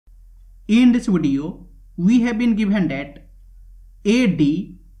In this video, we have been given that AD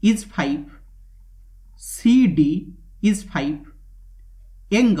is 5, CD is 5,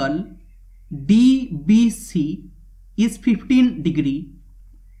 angle DBC is 15 degree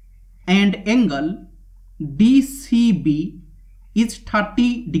and angle DCB is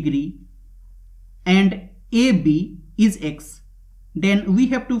 30 degree and AB is x. Then we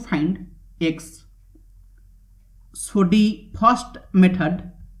have to find x. So the first method,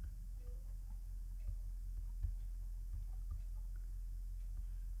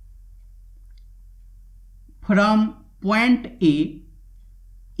 from point A,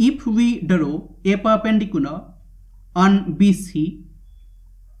 if we draw a perpendicular on BC,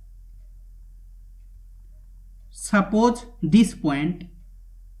 suppose this point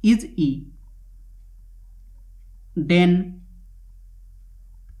is E, then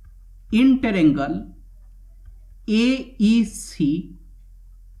interangle AEC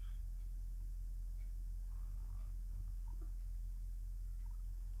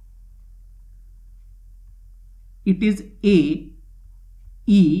it is AEC,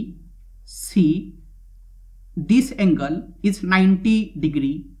 this angle is 90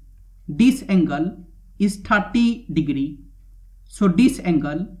 degree, this angle is 30 degree, so this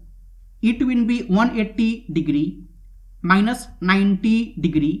angle it will be 180 degree minus 90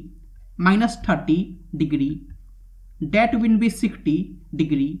 degree minus 30 degree, that will be 60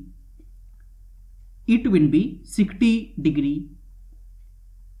 degree, it will be 60 degree,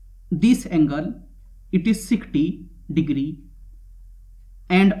 this angle it is 60 degree,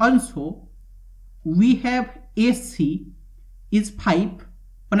 and also we have AC is 5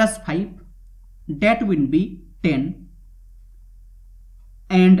 plus 5, that will be 10,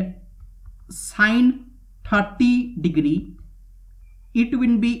 and sine 30 degree it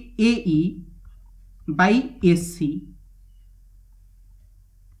will be AE by AC,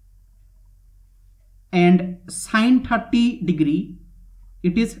 and sine 30 degree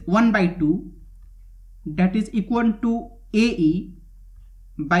it is 1 by 2, that is equal to AE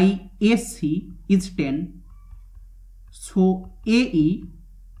by AC is 10. So AE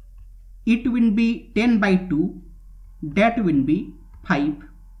it will be 10 by 2, that will be 5.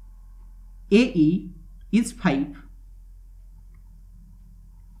 AE is 5.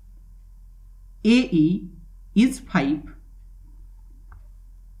 AE is 5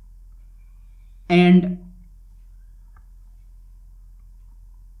 and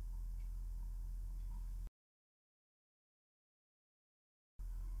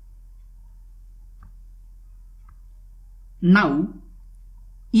now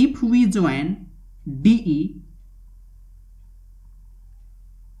if we join DE,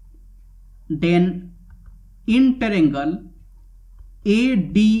 then interangle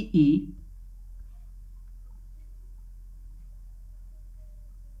ADE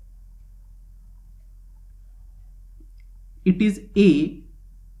it is ADE,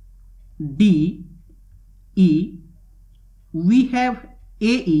 we have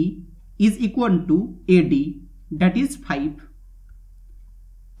AE is equal to AD, that is 5,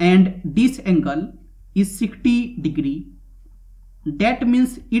 and this angle is 60 degree, that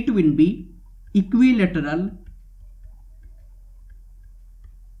means it will be equilateral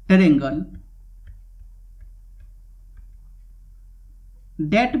triangle,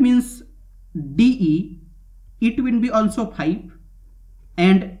 that means DE it will be also 5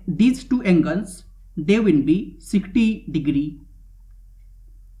 and these two angles they will be 60 degree,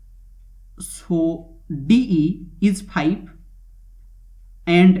 so DE is 5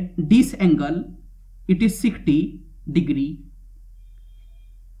 and this angle it is 60 degree,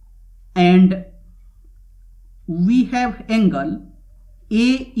 and we have angle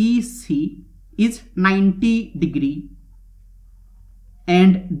AEC is 90 degree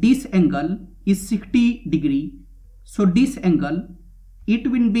and this angle is 60 degree, so this angle it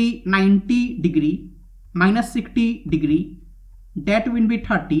will be 90 degree minus 60 degree, that will be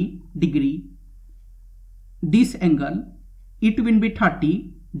 30 degree, this angle it will be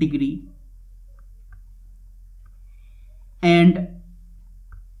 30 degree, and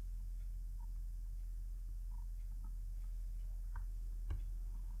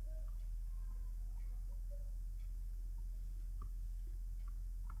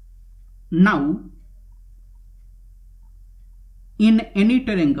now in any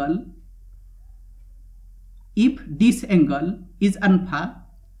triangle, if this angle is alpha,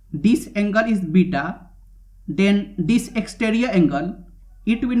 this angle is beta, then this exterior angle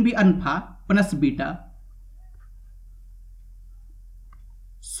it will be alpha plus beta.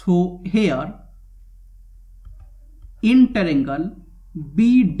 So here interangle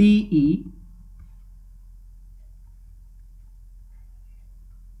BDE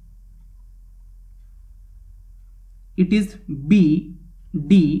it is BDE.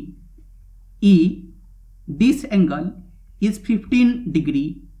 This angle is 15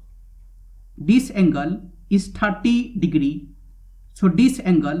 degree. This angle is 30 degree. So this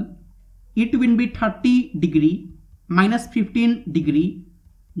angle, it will be 30 degree minus 15 degree.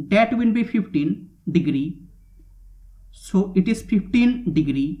 That will be 15 degree. So it is 15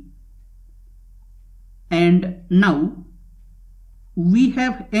 degree. And now we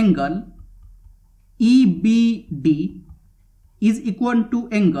have angle EBD is equal to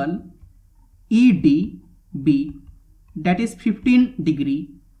angle EDB, that is 15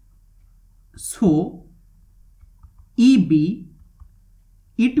 degree. So EB,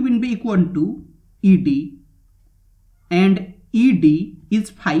 it will be equal to ED, and ED is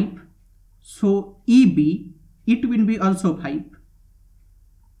 5. So EB, it will be also 5.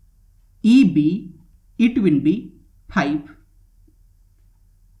 EB, it will be 5.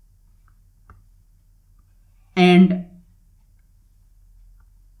 And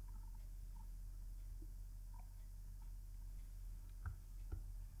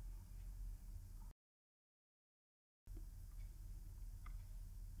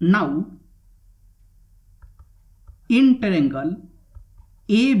now in triangle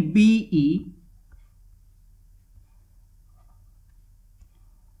ABE,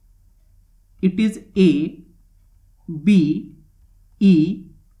 it is A, B, E.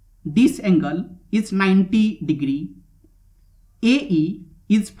 This angle is 90 degree. AE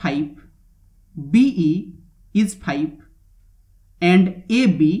is 5, BE is 5, and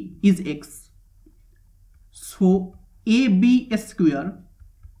AB is X. So AB square,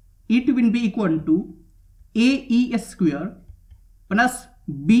 it will be equal to AE square plus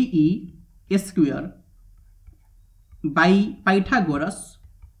BE square by Pythagoras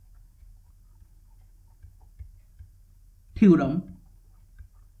theorem.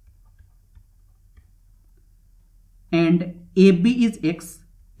 And AB is X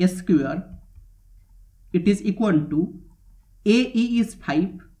square, it is equal to AE is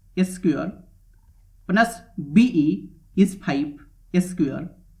 5 square plus BE is 5 square,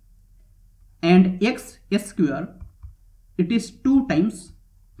 and X square, it is 2 times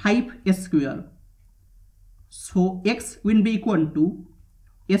 5 square. So X will be equal to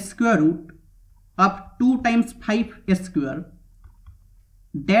square root of 2 times 5 square,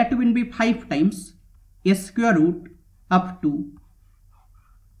 that will be 5 times square root of 2.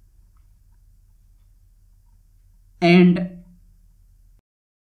 And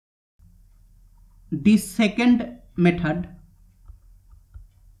the second method,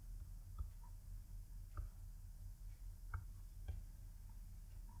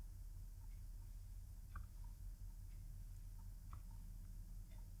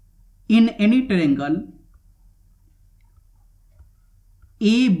 in any triangle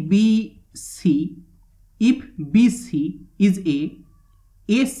ABC, if BC is A,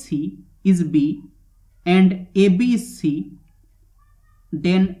 AC is B, and AB is C,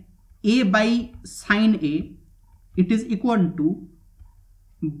 then A by sine A, it is equal to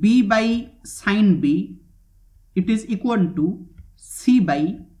B by sine B, it is equal to C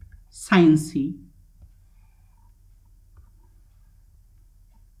by sine C.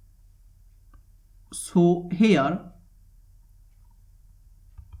 So here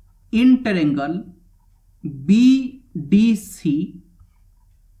in triangle BDC,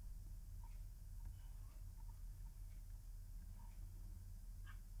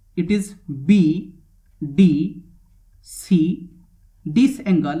 it is BDC, this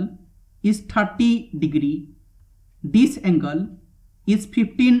angle is 30 degree, this angle is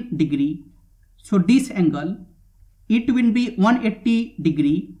 15 degree. So this angle, it will be 180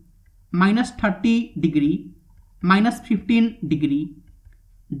 degree minus 30 degree minus 15 degree,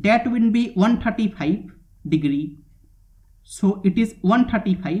 that will be 135 degree. So it is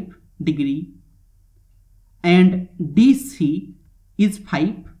 135 degree, and DC is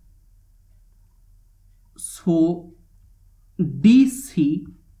 5. So DC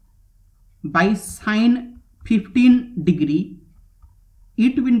by sine 15 degree,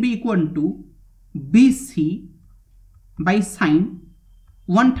 it will be equal to BC by sine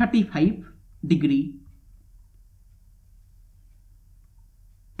 135 degree,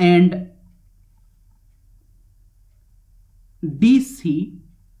 and DC,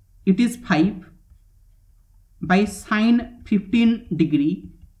 it is 5 by sine 15 degree,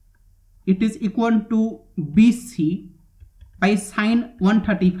 it is equal to BC by sine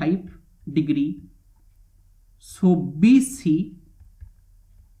 135 degree. So BC,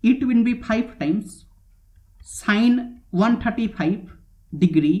 it will be 5 times sine 135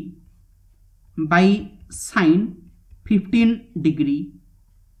 degree by sine 15 degree,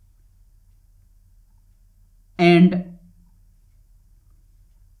 And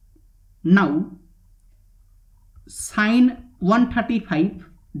now sine 135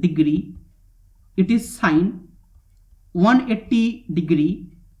 degree, it is sine 180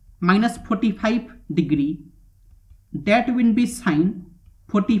 degree minus 45 degree, that will be sine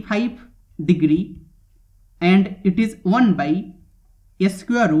 45 degree, and it is 1 by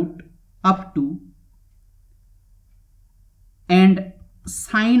square root of 2. And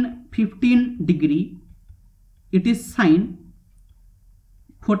sine 15 degree, it is sine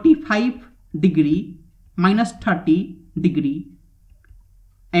 45 degree minus 30 degree,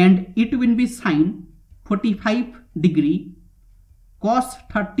 and it will be sine 45 degree cos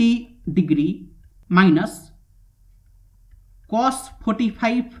 30 degree minus cos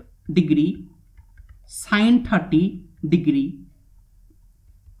 45 degree sine 30 degree,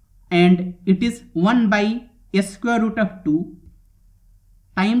 and it is 1 by square root of 2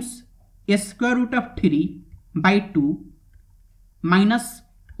 times square root of 3 by 2 minus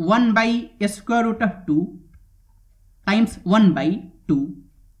 1 by square root of 2 times 1 by 2,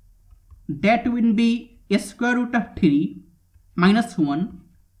 that will be square root of 3 minus 1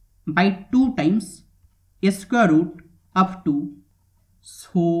 by 2 times square root of 2.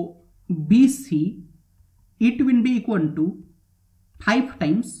 So BC, it will be equal to 5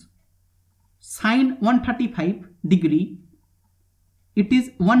 times sine 135 degree, it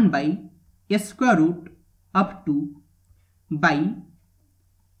is 1 by square root of 2 by,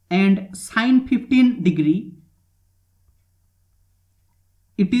 and sine 15 degree,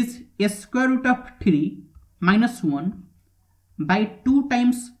 it is square root of 3 minus 1 by 2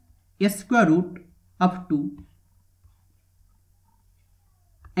 times square root of 2,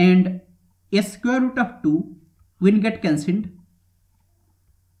 and square root of 2 will get cancelled.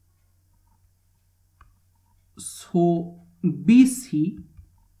 So BC,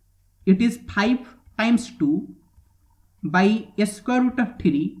 it is 5 times 2 by square root of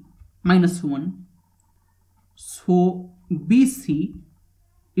 3 minus 1. So BC,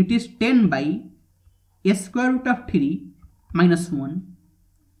 it is 10 by square root of 3 minus 1.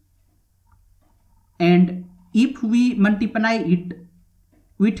 And if we multiply it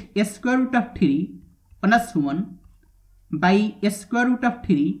with square root of 3 plus 1 by square root of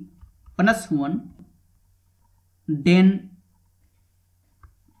 3 plus 1, then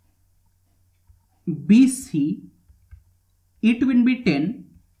BC, it will be 10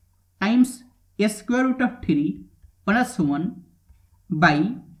 times square root of 3 plus 1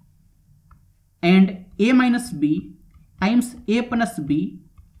 by, and a minus b times a plus b,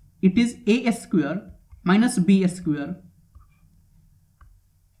 it is a square minus b square.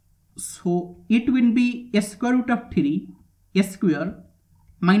 So it will be square root of 3 square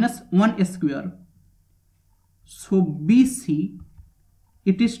minus 1 square. So BC,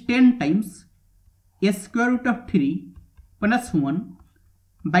 it is 10 times square root of 3 plus 1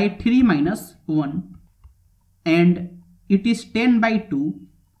 by 3 minus 1, and it is 10 by 2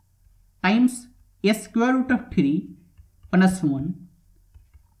 times square root of 3 plus 1,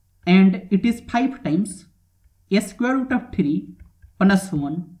 and it is 5 times square root of 3 plus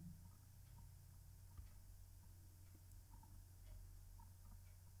 1.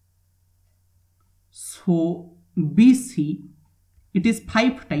 So BC, it is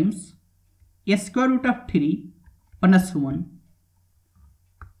 5 times square root of 3 plus 1,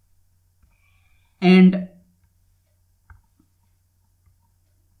 and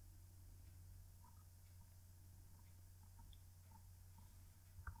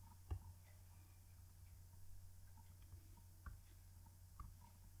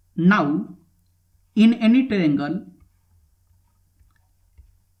now in any triangle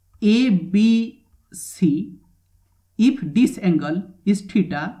ABC, if this angle is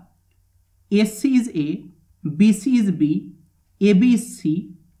theta, AC is A, BC is B, AB is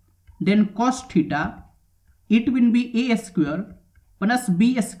C, then cos theta, it will be A square plus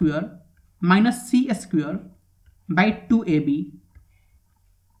B square minus C square by 2AB.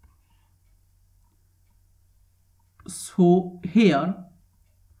 So here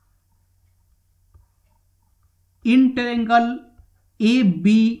in triangle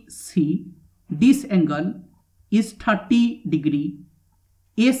ABC, this angle is 30 degree,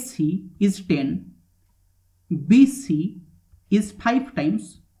 AC is 10, BC is 5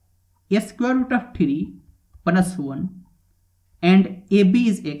 times square root of 3 plus 1, and AB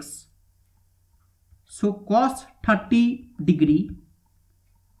is x. So cos 30 degree,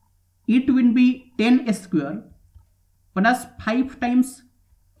 it will be 10 square plus 5 times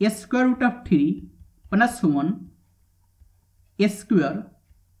square root of 3 plus 1 square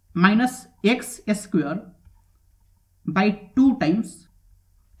minus x square by 2 times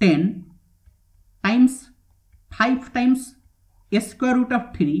 10 times 5 times square root of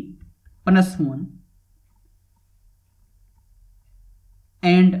 3 plus 1,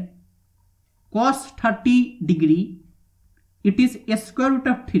 and cos 30 degree, it is square root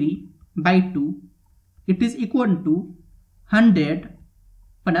of 3 by 2, it is equal to 100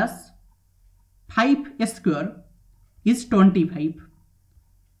 plus 5 square is 25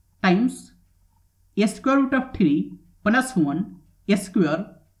 times square root of 3 plus 1 square,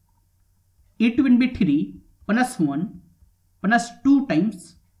 it will be 3 plus 1 plus 2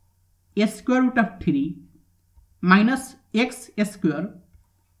 times square root of 3 minus x square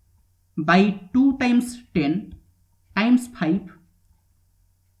by 2 times 10 times 5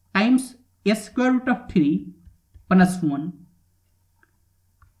 times square root of 3 plus 1,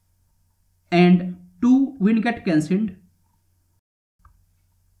 and 2 will get cancelled.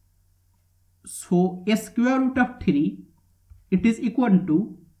 So square root of 3, it is equal to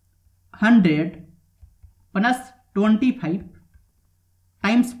 100 plus 25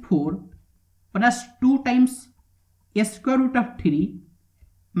 times 4 plus 2 times square root of 3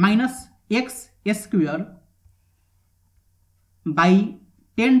 minus x square by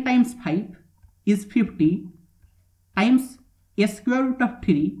 10 times 5 is 50 times square root of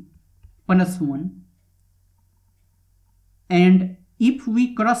 3 plus 1, and if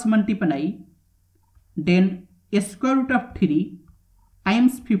we cross multiply, then square root of 3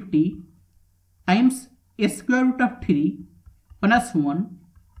 times 50 times square root of 3 plus 1,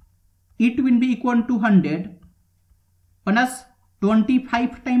 it will be equal to 100 plus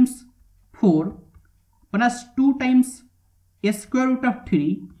 25 times 4 plus 2 times square root of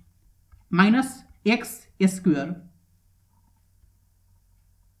 3 minus x square,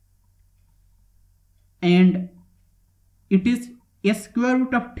 and it is square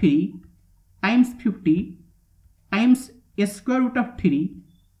root of 3 times 50 times square root of 3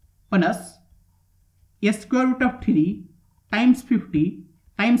 plus square root of 3 times 50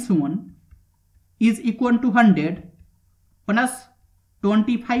 times 1 is equal to 100 plus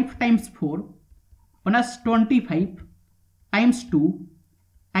 25 times 4 plus 25 times 2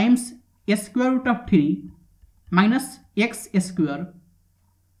 times square root of 3 minus x square,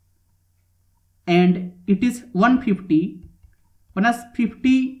 and it is 150 plus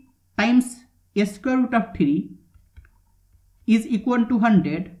 50 times square root of 3 is equal to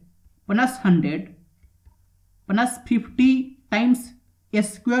 100 plus 100 plus 50 times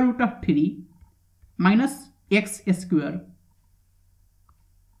square root of 3 minus x square,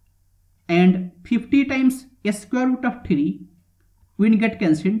 and 50 times square root of 3 will get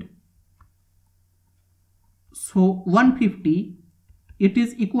cancelled. So 150, it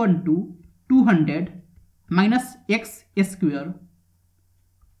is equal to 200 minus x square.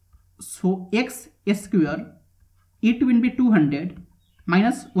 So x square, it will be 200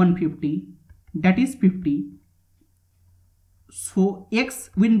 minus 150, that is 50. So x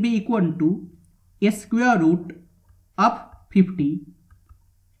will be equal to square root of 50,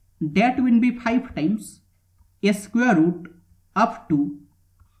 that will be 5 times square root of 2,